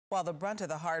While the brunt of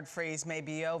the hard freeze may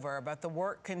be over, but the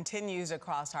work continues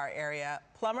across our area.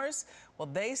 Plumbers, well,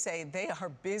 they say they are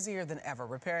busier than ever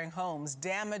repairing homes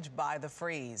damaged by the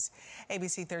freeze.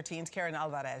 ABC 13's Karen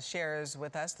Alvarez shares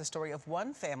with us the story of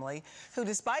one family who,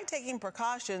 despite taking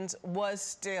precautions, was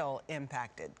still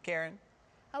impacted. Karen?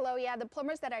 Hello, yeah, the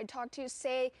plumbers that I talked to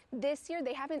say this year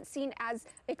they haven't seen as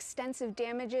extensive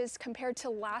damages compared to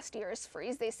last year's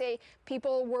freeze. They say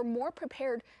people were more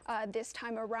prepared this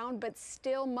time around, but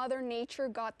still Mother Nature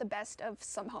got the best of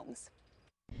some homes.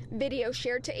 Video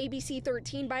shared to ABC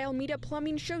 13 by Almeda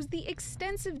Plumbing shows the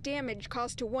extensive damage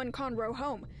caused to one Conroe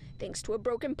home, thanks to a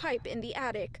broken pipe in the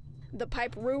attic. The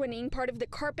pipe ruining part of the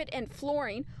carpet and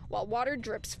flooring, while water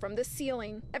drips from the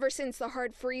ceiling. Ever since the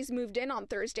hard freeze moved in on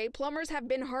Thursday, plumbers have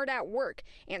been hard at work,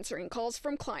 answering calls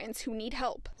from clients who need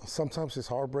help. Sometimes it's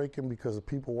heartbreaking because the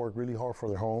people work really hard for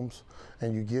their homes,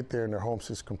 and you get there and their home's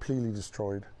just completely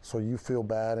destroyed. So you feel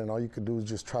bad, and all you can do is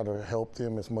just try to help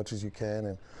them as much as you can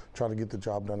and try to get the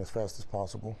job done as fast as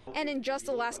possible. And in just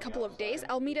the last couple of days,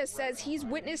 Almeda says he's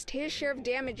witnessed his share of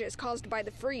damages caused by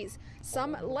the freeze,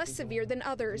 some less severe than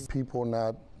others. People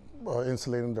not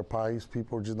insulating their pipes,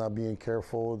 people are just not being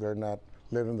careful, they're not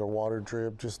letting their water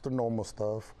drip, just the normal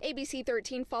stuff. ABC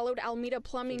 13 followed Almeda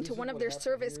Plumbing to one of their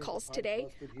service calls today,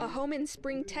 a home in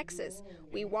Spring, Texas.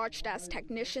 We watched as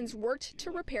technicians worked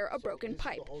to repair a broken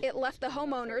pipe. It left the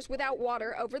homeowners without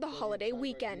water over the holiday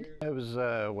weekend. It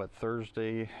was,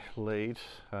 Thursday late.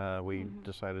 We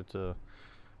decided to,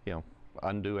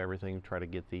 undo everything, try to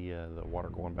get the water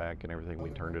going back and everything. We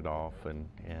turned it off and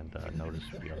noticed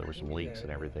there were some leaks and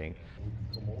everything.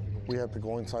 We had to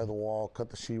go inside the wall, cut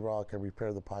the sheetrock, and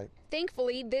repair the pipe.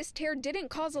 Thankfully, this tear didn't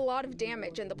cause a lot of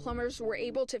damage, and the plumbers were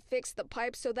able to fix the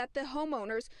pipe so that the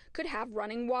homeowners could have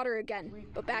running water again.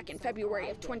 But back in February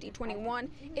of 2021,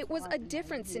 it was a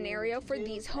different scenario for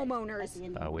these homeowners.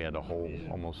 We had a whole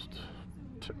almost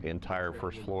entire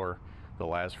first floor. The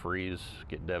last freeze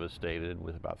get devastated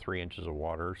with about 3 inches of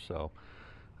water, so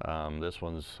this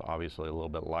one's obviously a little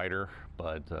bit lighter,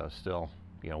 but still,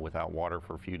 without water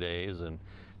for a few days and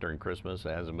during Christmas,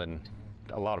 it hasn't been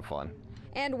a lot of fun.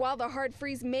 And while the hard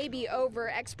freeze may be over,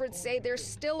 experts say there's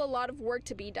still a lot of work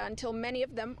to be done till many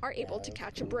of them are able to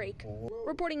catch a break.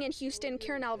 Reporting in Houston,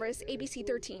 Karen Alvarez, ABC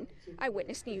 13,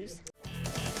 Eyewitness News.